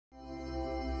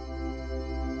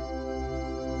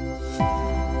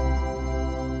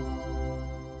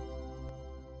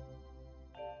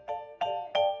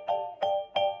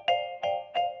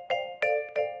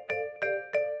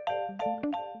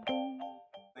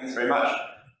Thanks very much.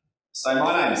 So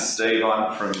my name's Steve.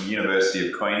 I'm from University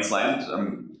of Queensland.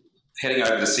 I'm heading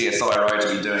over to CSIRO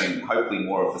to be doing hopefully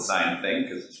more of the same thing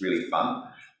because it's really fun.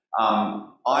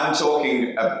 I'm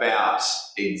talking about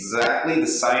exactly the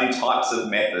same types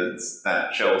of methods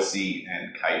that Chelsea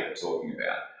and Kate are talking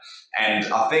about.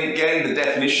 And I think getting the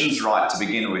definitions right to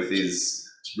begin with is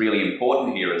really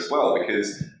important here as well,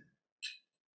 because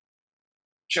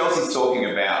Chelsea's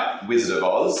talking about Wizard of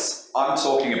Oz. I'm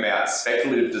talking about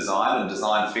speculative design and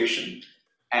design fiction.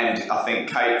 And I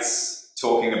think Kate's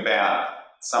talking about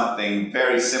something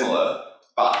very similar,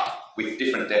 but with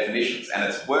different definitions. And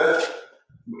it's worth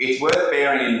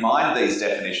bearing in mind these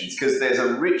definitions because there's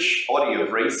a rich body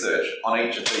of research on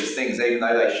each of these things, even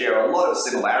though they share a lot of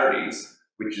similarities,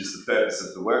 which is the purpose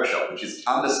of the workshop, which is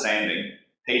understanding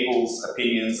people's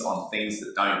opinions on things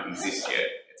that don't exist yet.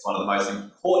 It's one of the most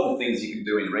important things you can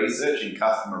do in research, in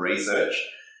customer research,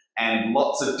 and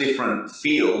lots of different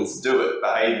fields do it.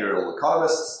 Behavioural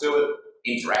economists do it,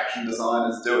 interaction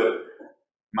designers do it,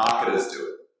 marketers do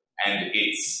it. And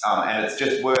it's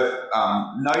just worth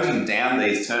noting down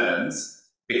these terms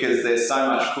because there's so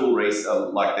much cool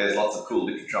research, there's lots of cool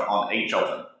literature on each of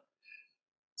them.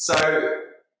 So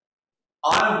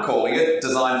I'm calling it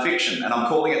design fiction, and I'm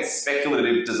calling it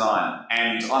speculative design.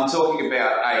 And I'm talking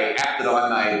about an app that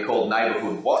I made called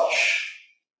Neighbourhood Wattch,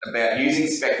 about using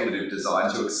speculative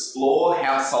design to explore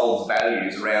household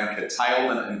values around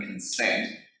curtailment and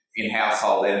consent in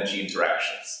household energy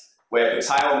interactions, where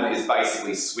curtailment is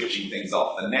basically switching things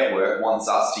off. The network wants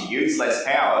us to use less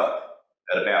power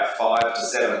at about 5 to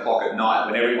 7 o'clock at night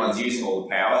when everyone's using all the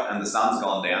power and the sun's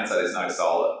gone down, so there's no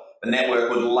solar. The network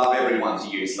would love everyone to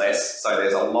use less, so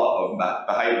there's a lot of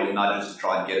behavioural nudges to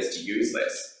try and get us to use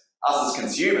less. Us as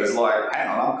consumers, like, hang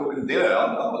on, I'm cooking dinner,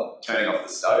 I'm not turning off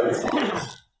the stove.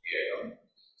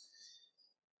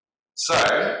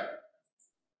 So,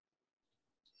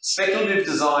 speculative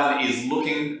design is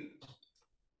looking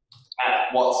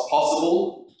at what's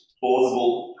possible,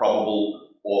 plausible, probable,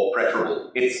 or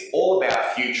preferable. It's all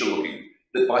about future looking.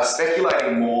 That by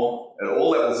speculating more at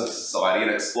all levels of society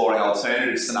and exploring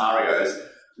alternative scenarios,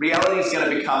 reality is going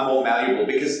to become more malleable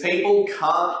because people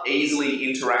can't easily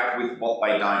interact with what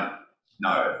they don't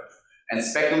know. And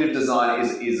speculative design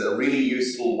is a really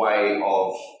useful way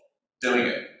of doing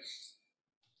it.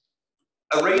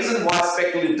 A reason why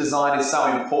speculative design is so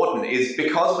important is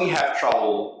because we have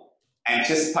trouble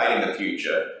anticipating the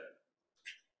future.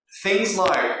 Things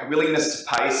like willingness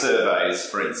to pay surveys,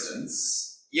 for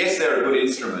instance, yes, they're a good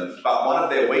instrument, but one of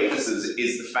their weaknesses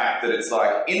is the fact that it's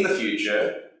like, in the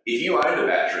future, if you owned a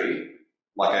battery,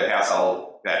 like a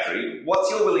household battery, what's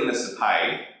your willingness to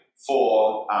pay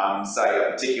for, say,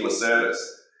 a particular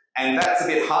service? And that's a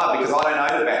bit hard because I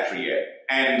don't own a battery yet.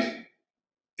 And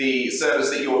the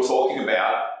service that you're talking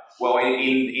about, well,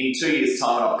 in 2 years'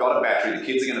 time, when I've got a battery, the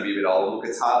kids are going to be a bit older. Look,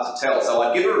 it's hard to tell. So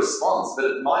I'd give a response, but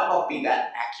it might not be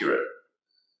that accurate.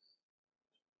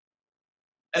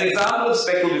 An example of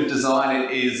speculative design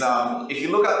is, if you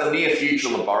look at the near future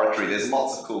laboratory, there's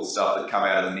lots of cool stuff that come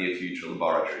out of the near future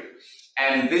laboratory.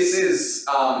 And this is,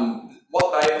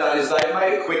 what they've done is they've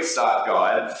made a quick start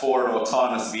guide for an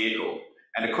autonomous vehicle.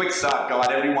 And a quick start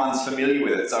guide, everyone's familiar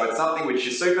with it. So it's something which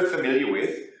you're super familiar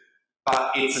with,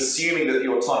 but it's assuming that the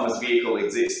autonomous vehicle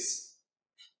exists.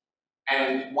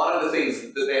 And one of the things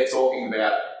that they're talking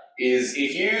about is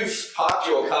if you've parked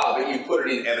your car but you've put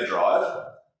it in EverDrive,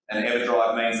 and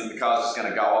EverDrive means that the car's just going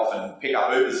to go off and pick up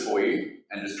Ubers for you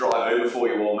and just drive Uber for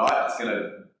you all night, it's going to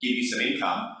give you some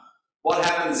income. What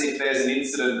happens if there's an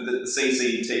incident that the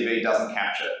CCTV doesn't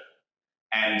capture?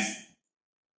 And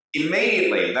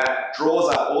immediately that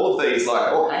draws up all of these like,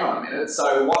 oh, hang on a minute,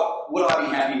 so what would I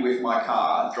be happy with my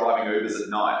car driving Ubers at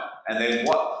night? And then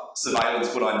what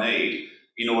surveillance would I need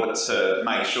in order to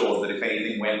make sure that if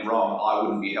anything went wrong, I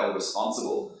wouldn't be held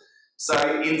responsible?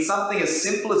 So in something as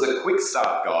simple as a quick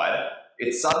start guide,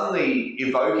 it's suddenly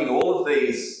evoking all of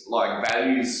these like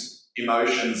values,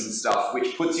 emotions and stuff,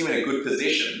 which puts you in a good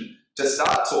position to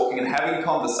start talking and having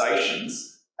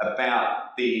conversations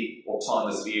about the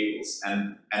autonomous vehicles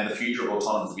and the future of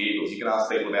autonomous vehicles. You can ask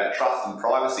people about trust and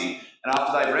privacy, and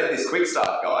after they've read this quick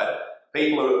start guide,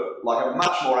 people are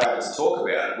much more able to talk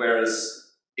about it, whereas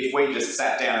if we just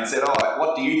sat down and said, oh,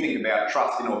 what do you think about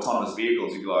trust in autonomous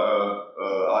vehicles? You'd be like,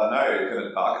 I don't know, can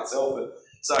it park itself?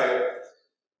 So,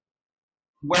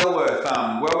 well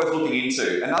worth looking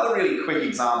into. Another really quick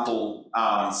example,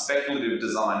 speculative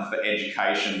design for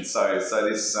education. So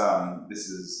this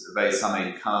is Vase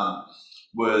Hamid Khan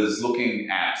was looking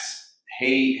at,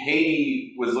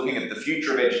 he was looking at the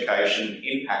future of education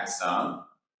in Pakistan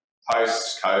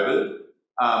post-COVID,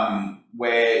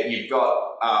 where you've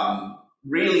got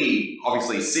really,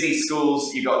 obviously, city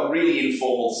schools. You've got really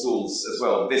informal schools as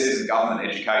well. This isn't government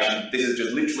education. This is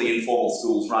just literally informal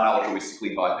schools run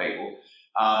altruistically by people,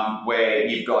 where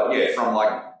you've got,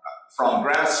 from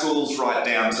grammar schools right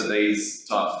down to these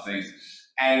types of things.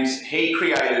 And he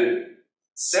created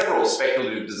several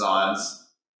speculative designs,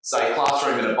 say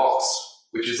classroom in a box,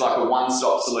 which is like a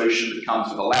one-stop solution that comes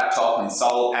with a laptop and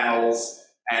solar panels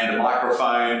and a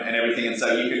microphone and everything. And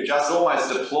so you could just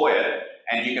almost deploy it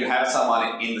and you can have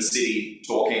someone in the city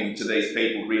talking to these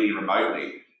people really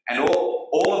remotely. And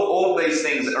all of these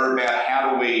things are about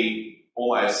how do we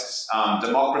almost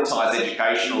democratise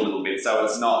education a little bit so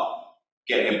it's not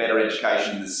getting a better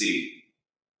education in the city.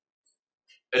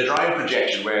 A drone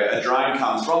projection, where a drone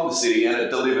comes from the city and it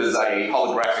delivers a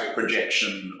holographic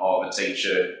projection of a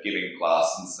teacher giving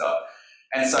class and stuff.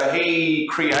 And so he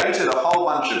created a whole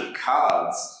bunch of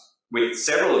cards with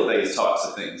several of these types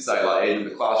of things. So like even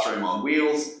the classroom on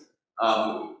wheels,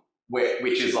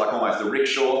 which is like almost a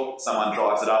rickshaw. Someone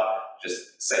drives it up,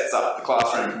 just sets up the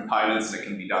classroom components, and it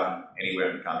can be done anywhere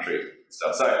in the country and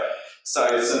stuff.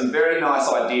 So some very nice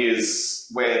ideas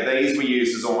where these were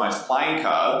used as almost playing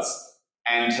cards.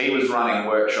 And he was running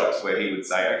workshops where he would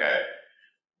say, okay,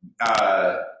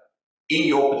 in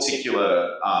your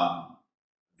particular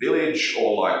village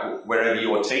or like wherever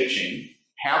you're teaching,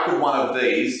 how could one of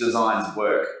these designs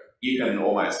work? You can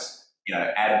almost,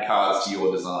 add cards to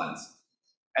your designs.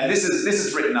 And this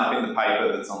is written up in the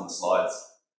paper that's on the slides.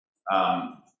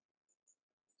 And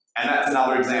that's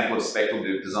another example of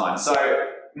speculative design. So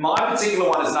my particular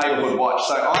one is Neighborhood Watch.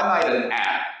 So I made an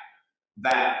app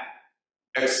that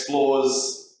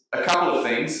explores a couple of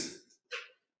things.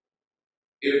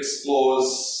 It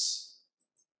explores,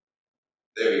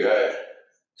 there we go.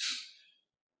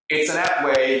 It's an app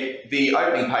where the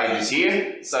opening page is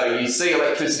here. So you see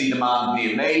electricity demand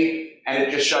near me, and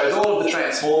it just shows all of the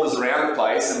transformers around the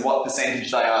place and what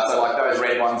percentage they are. So like those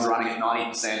red ones are running at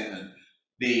 90% and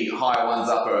the higher ones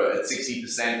up are at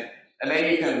 60%. And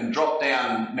then you can drop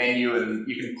down menu and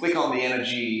you can click on the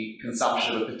energy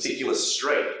consumption of a particular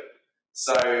street.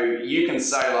 So you can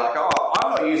say like, oh,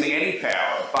 I'm not using any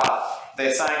power, but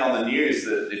they're saying on the news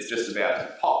that it's just about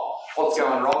to pop. What's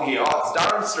going wrong here? Oh, it's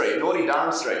Durham Street, naughty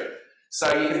Durham Street.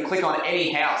 So you can click on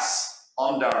any house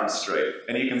on Durham Street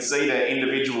and you can see their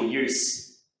individual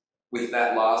use with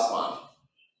that last one.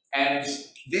 And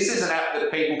this is an app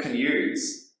that people can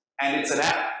use, and it's an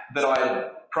app that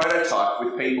I prototyped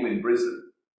with people in Brisbane.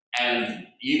 And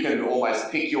you can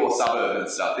almost pick your suburb and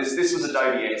stuff. This was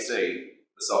Adobe XD,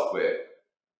 the software.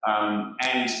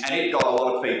 And it got a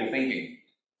lot of people thinking.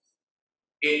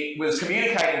 It was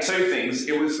communicating two things.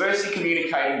 It was firstly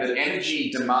communicating that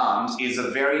energy demand is a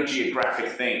very geographic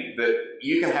thing, that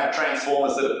you can have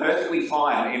transformers that are perfectly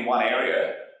fine in one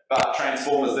area, but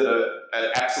transformers that are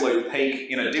at absolute peak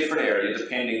in a different area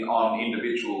depending on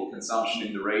individual consumption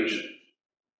in the region.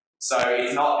 So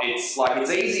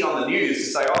it's easy on the news to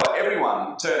say, oh,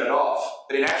 everyone turn it off.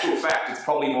 But in actual fact, it's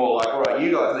probably more like, all right,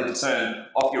 you guys need to turn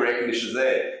off your air conditioners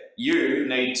there. You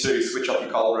need to switch off your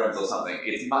cold rooms or something.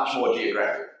 It's much more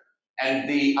geographic. And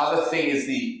the other thing is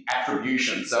the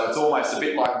attribution. So it's almost a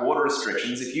bit like water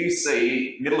restrictions. If you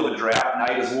see, middle of a drought,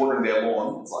 neighbours watering their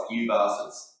lawn, it's like, you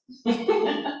bastards.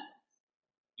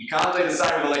 You can't do the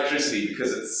same with electricity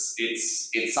because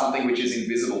it's something which is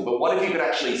invisible. But what if you could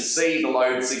actually see the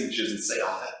load signatures and see,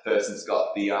 oh, that person's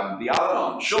got the oven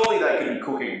on? Surely they could be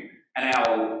cooking an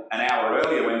hour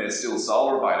earlier when there's still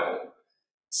solar available.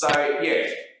 So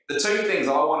yeah, the two things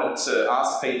I wanted to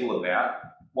ask people about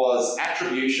was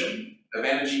attribution of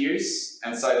energy use,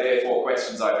 and so therefore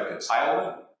questions over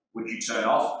curtailment. Would you turn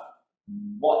off?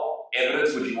 What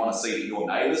evidence would you want to see that your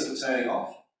neighbours were turning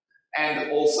off?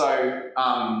 And also,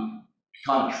 I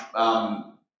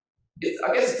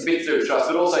guess it's a bit to do with trust,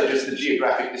 but also just the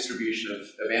geographic distribution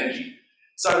of energy.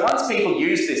 So once people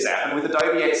use this app, and with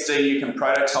Adobe XD you can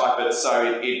prototype it,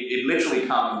 so it literally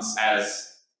comes as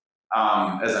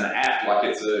an app, like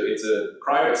it's a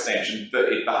Chrome extension,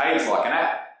 but it behaves like an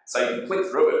app. So you can click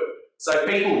through it. So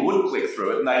people would click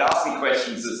through it, and they'd ask me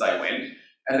questions as they went,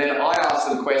 and then I asked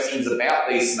them questions about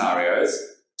these scenarios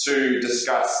to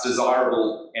discuss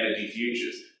desirable energy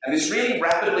futures. And this really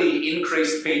rapidly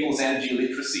increased people's energy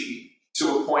literacy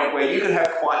to a point where you could have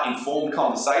quite informed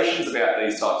conversations about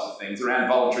these types of things around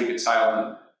voluntary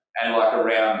curtailment and like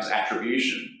around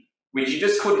attribution, which you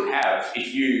just couldn't have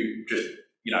if you just,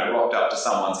 rocked up to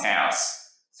someone's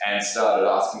house and started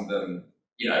asking them,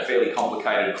 fairly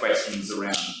complicated questions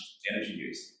around energy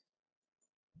use.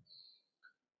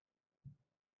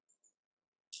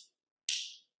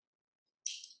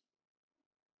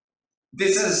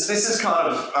 This is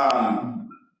kind of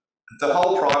the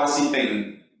whole privacy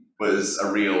thing was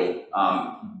a real,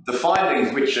 the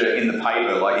findings which are in the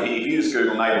paper, like if you just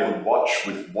Google neighbourhood watch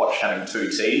with watch having 2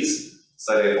 T's,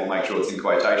 so therefore make sure it's in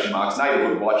quotation marks,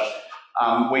 neighbourhood watch,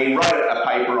 we wrote a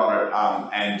paper on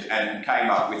it and came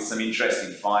up with some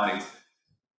interesting findings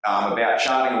about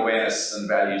charting awareness and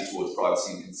values towards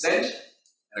privacy and consent,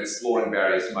 and exploring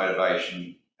barriers to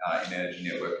motivation in energy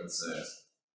network concerns,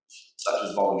 such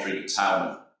as voluntary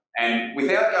curtailment. And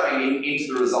without going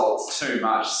into the results too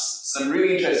much, some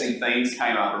really interesting themes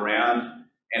came up around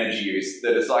energy use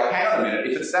that it's like, hang on a minute,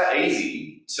 if it's that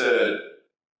easy to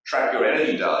track your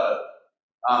energy data,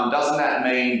 doesn't that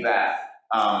mean that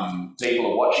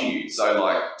people are watching you? So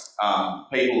like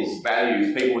people's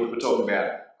values, people were talking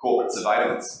about corporate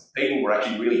surveillance. People were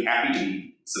actually really happy to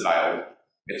be surveilled.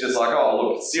 It's just like, oh,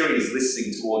 look, Siri's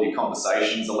listening to all your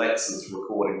conversations, Alexa's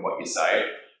recording what you say.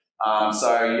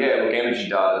 So yeah, look, energy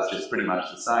data is just pretty much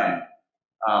the same.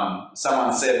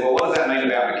 Someone said, well, what does that mean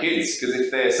about my kids? Because if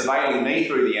they're surveilling me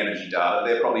through the energy data,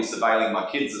 they're probably surveilling my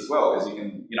kids as well, because you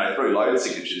can, you know, through load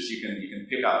signatures, you can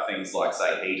pick up things like,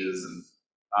 say, heaters and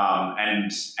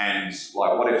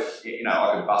like, what if, you know,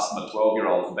 I could bust my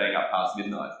 12-year-old for being up past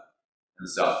midnight and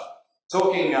stuff.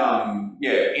 Talking,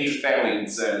 yeah, inter-family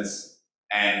concerns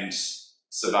and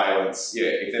surveillance. Yeah,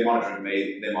 if they're monitoring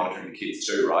me, they're monitoring the kids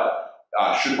too, right?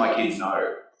 Should my kids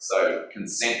know? So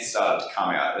consent started to come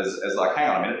out as like, hang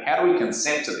on a minute, how do we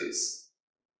consent to this?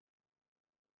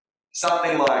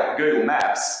 Something like Google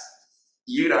Maps,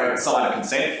 you don't sign a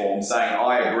consent form saying,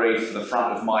 I agree for the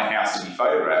front of my house to be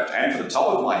photographed and for the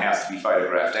top of my house to be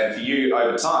photographed and for you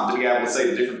over time to be able to see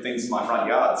the different things in my front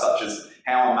yard, such as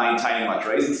how I'm maintaining my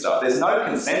trees and stuff. There's no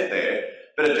consent there,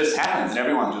 but it just happens and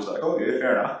everyone's just like, oh yeah,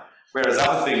 fair enough. Whereas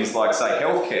other things like, say,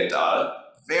 healthcare data,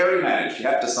 very managed. You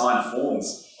have to sign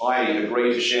forms. I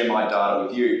agree to share my data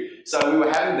with you. So we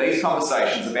were having these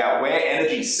conversations about where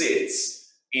energy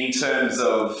sits in terms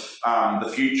of the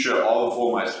future of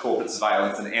almost corporate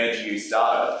surveillance and energy use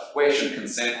data. Where should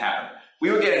consent happen?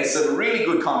 We were getting some really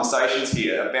good conversations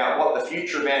here about what the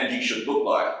future of energy should look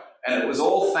like. And it was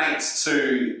all thanks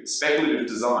to speculative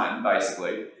design,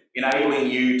 basically, enabling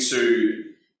you to,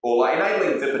 or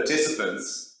enabling the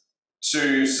participants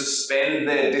to suspend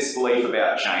their disbelief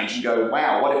about change and go,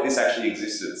 wow, what if this actually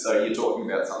existed? So you're talking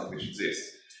about something which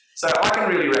exists. So I can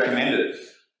really recommend it.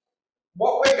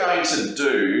 What we're going to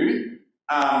do,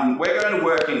 we're going to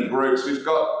work in groups. We've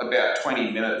got about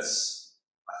 20 minutes,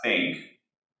 I think.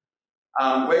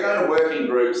 We're going to work in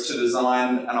groups to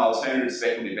design an alternative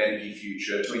speculative energy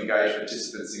future to engage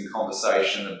participants in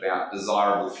conversation about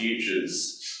desirable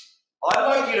futures. I'd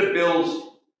like you to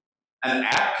build an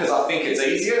app because I think it's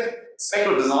easier.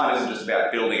 Speculative design isn't just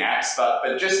about building apps,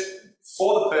 but just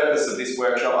for the purpose of this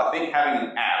workshop, I think having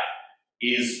an app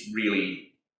is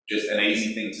really just an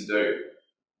easy thing to do.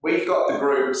 We've got the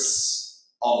groups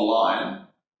online,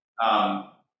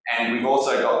 and we've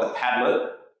also got the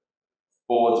Padlet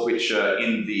boards which are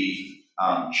in the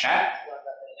chat.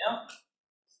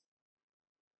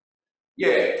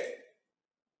 Yeah.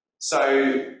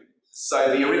 So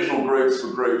the original groups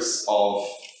were groups of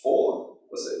 4.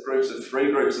 Was it groups of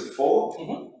 3, groups of 4?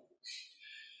 Mm-hmm.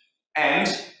 And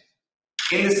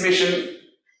in this mission,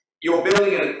 you're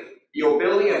building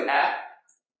an app,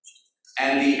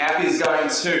 and the app is going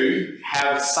to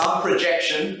have some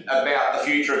projection about the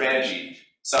future of energy.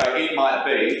 So it might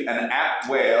be an app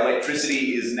where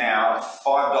electricity is now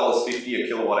 $5.50 a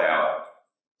kilowatt hour.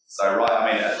 So right,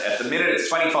 I mean, at the minute it's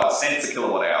 25 cents a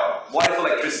kilowatt hour. What if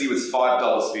electricity was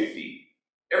 $5.50?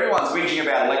 Everyone's whinging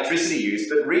about electricity use,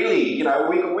 but really, you know,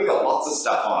 we got lots of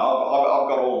stuff on. I've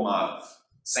got all my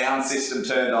sound system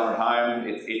turned on at home.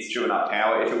 It's chewing up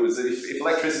power. If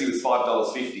electricity was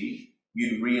 $5.50,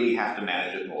 you'd really have to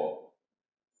manage it more.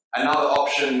 Another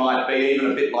option might be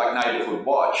even a bit like Neighbourhood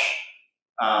Watch,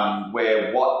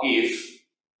 where what if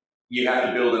you have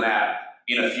to build an app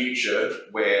in a future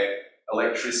where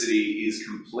electricity is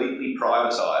completely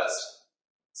privatised?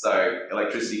 So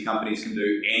electricity companies can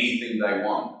do anything they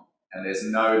want and there's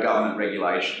no government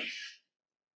regulation.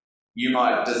 You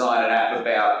might design an app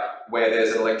about where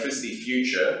there's an electricity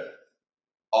future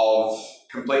of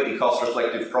completely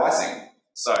cost-reflective pricing.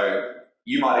 So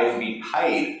you might even be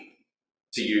paid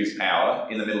to use power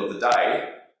in the middle of the day,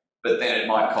 but then it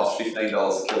might cost $15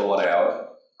 a kilowatt hour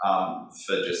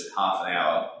for just half an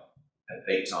hour at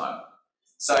peak time.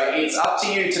 So it's up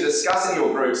to you to discuss in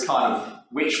your groups kind of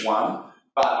which one,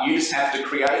 but you just have to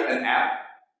create an app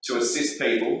to assist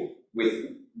people with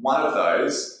one of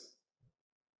those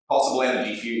possible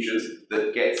energy futures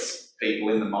that gets people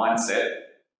in the mindset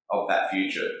of that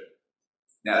future.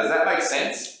 Now, does that make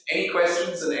sense? Any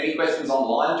questions and any questions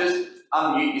online?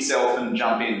 unmute yourself and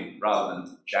jump in rather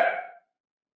than chat.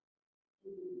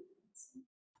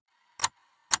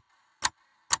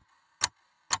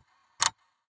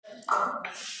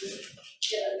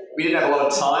 We didn't have a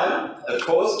lot of time, of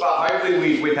course, but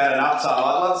hopefully we've had enough time.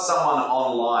 I'd love someone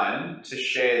online to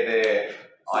share their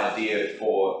idea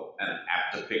for an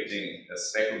app depicting a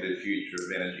speculative future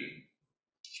of energy.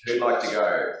 Who'd like to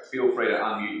go? Feel free to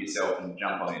unmute yourself and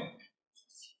jump on in.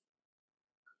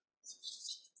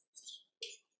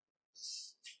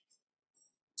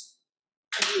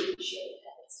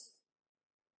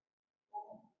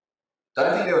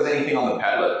 Don't think there was anything on the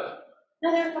Padlet.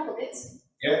 No, there are a couple bits.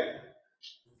 Yeah.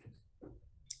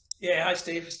 Yeah, hi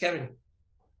Steve, it's Kevin.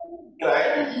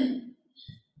 G'day.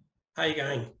 How you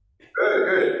going? Good,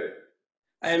 good.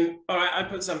 All right, I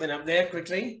put something up there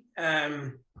quickly.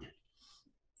 So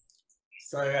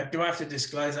do I have to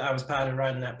disclose that I was part of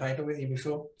writing that paper with you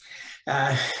before?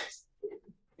 Can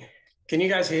you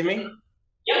guys hear me?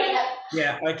 Yeah.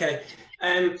 Yeah, okay.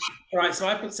 All right, so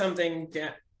I put something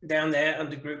down there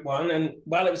under group 1, and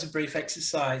while it was a brief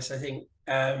exercise, I think,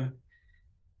 and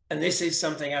this is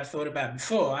something I've thought about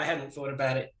before, I hadn't thought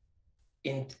about it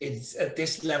at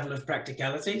this level of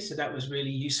practicality, so that was really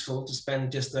useful to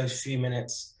spend just those few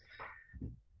minutes.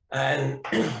 And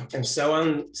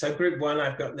so group 1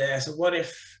 I've got there, so what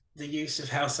if the use of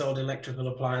household electrical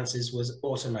appliances was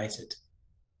automated?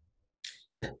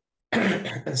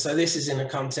 And so this is in a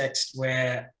context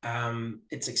where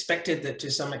it's expected that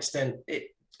to some extent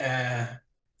the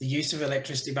use of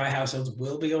electricity by households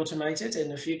will be automated in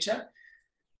the future.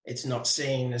 It's not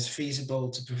seen as feasible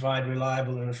to provide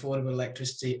reliable and affordable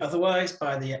electricity otherwise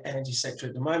by the energy sector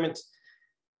at the moment.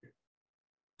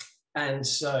 And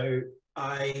so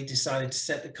I decided to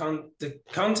set the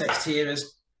context here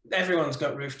as everyone's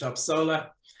got rooftop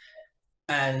solar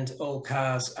and all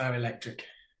cars are electric,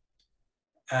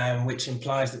 which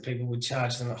implies that people would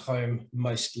charge them at home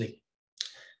mostly.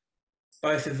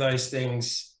 Both of those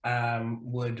things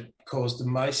would cause the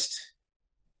most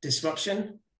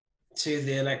disruption to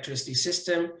the electricity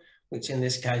system, which in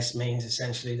this case means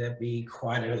essentially there'd be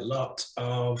quite a lot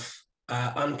of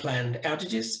unplanned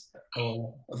outages,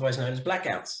 or otherwise known as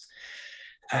blackouts.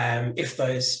 If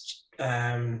those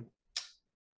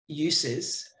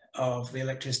uses of the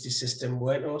electricity system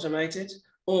weren't automated,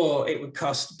 or it would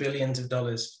cost billions of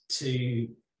dollars to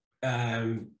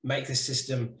make the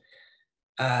system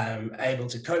able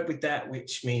to cope with that,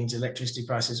 which means electricity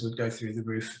prices would go through the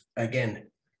roof again.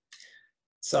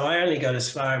 So I only got as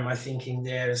far in my thinking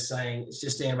there as saying, it's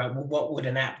just thinking about, well, what would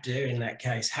an app do in that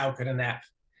case? How could an app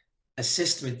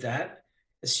assist with that?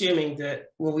 Assuming that,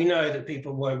 well, we know that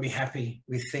people won't be happy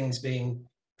with things being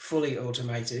fully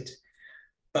automated,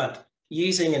 but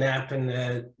using an app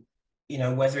and, you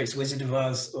know, whether it's Wizard of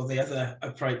Oz or the other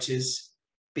approaches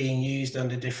being used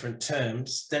under different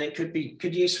terms, then it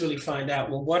could usefully find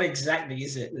out, well, what exactly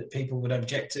is it that people would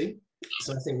object to?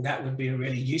 So I think that would be a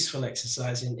really useful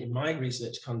exercise in my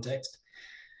research context.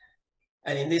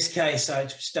 And in this case, I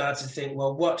started to think,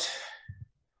 well, what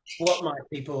might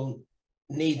people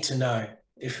need to know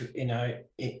if, you know,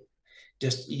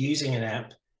 just using an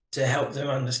app to help them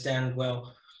understand,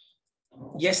 well,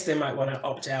 yes, they might want to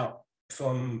opt out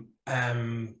from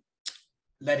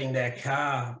letting their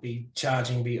car be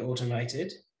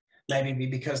automated, maybe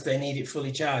because they need it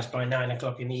fully charged by 9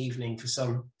 o'clock in the evening for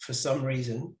some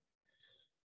reason.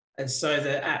 And so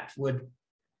the app would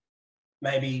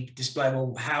maybe display,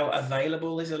 well, how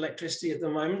available is electricity at the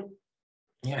moment?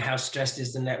 You know, how stressed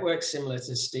is the network, similar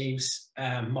to Steve's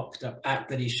mocked up app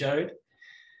that he showed.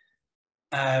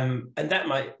 And that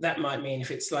might mean if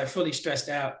it's like fully stressed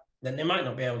out, then they might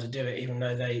not be able to do it, even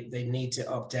though they need to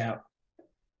opt out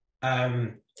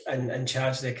and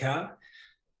charge their car.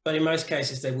 But in most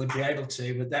cases, they would be able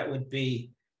to, but that would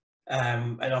be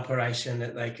an operation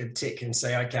that they could tick and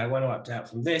say, okay, I want to opt out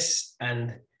from this.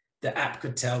 And the app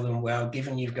could tell them, well,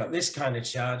 given you've got this kind of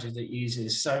charger that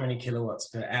uses so many kilowatts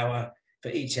per hour, for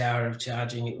each hour of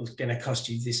charging, it was going to cost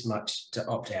you this much to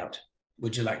opt out.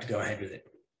 Would you like to go ahead with it?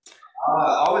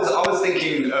 I was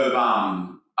thinking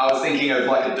of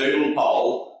like a doodle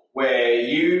poll where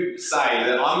you say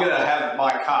that I'm going to have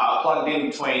my car plugged in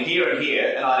between here and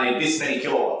here, and I need this many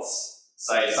kilowatts.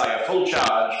 Say a full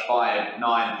charge by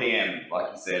 9 p.m.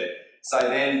 like you said. So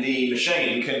then the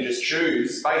machine can just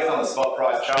choose based on the spot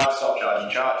price, charge, stop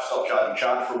charging, charge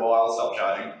for a while, stop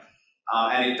charging.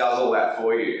 And it does all that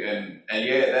for you, and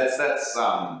yeah, that's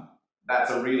a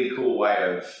really cool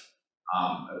way of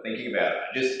thinking about it.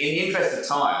 Just in the interest of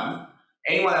time,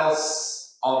 anyone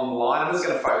else online? I'm just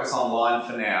going to focus online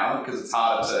for now because it's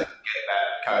harder to get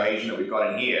that cohesion that we've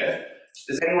got in here.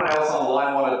 Does anyone else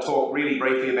online want to talk really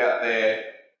briefly about their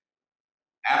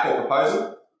app or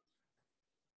proposal?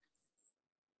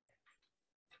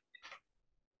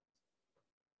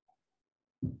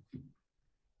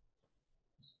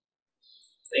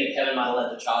 I think Kevin might have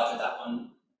led the charge with that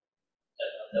one.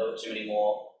 There were too many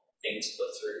more things to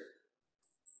put through.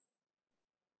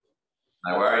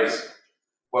 No worries.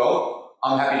 Well,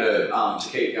 I'm happy to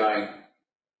keep going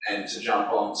and to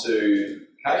jump on to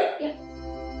Kate.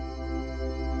 Yeah.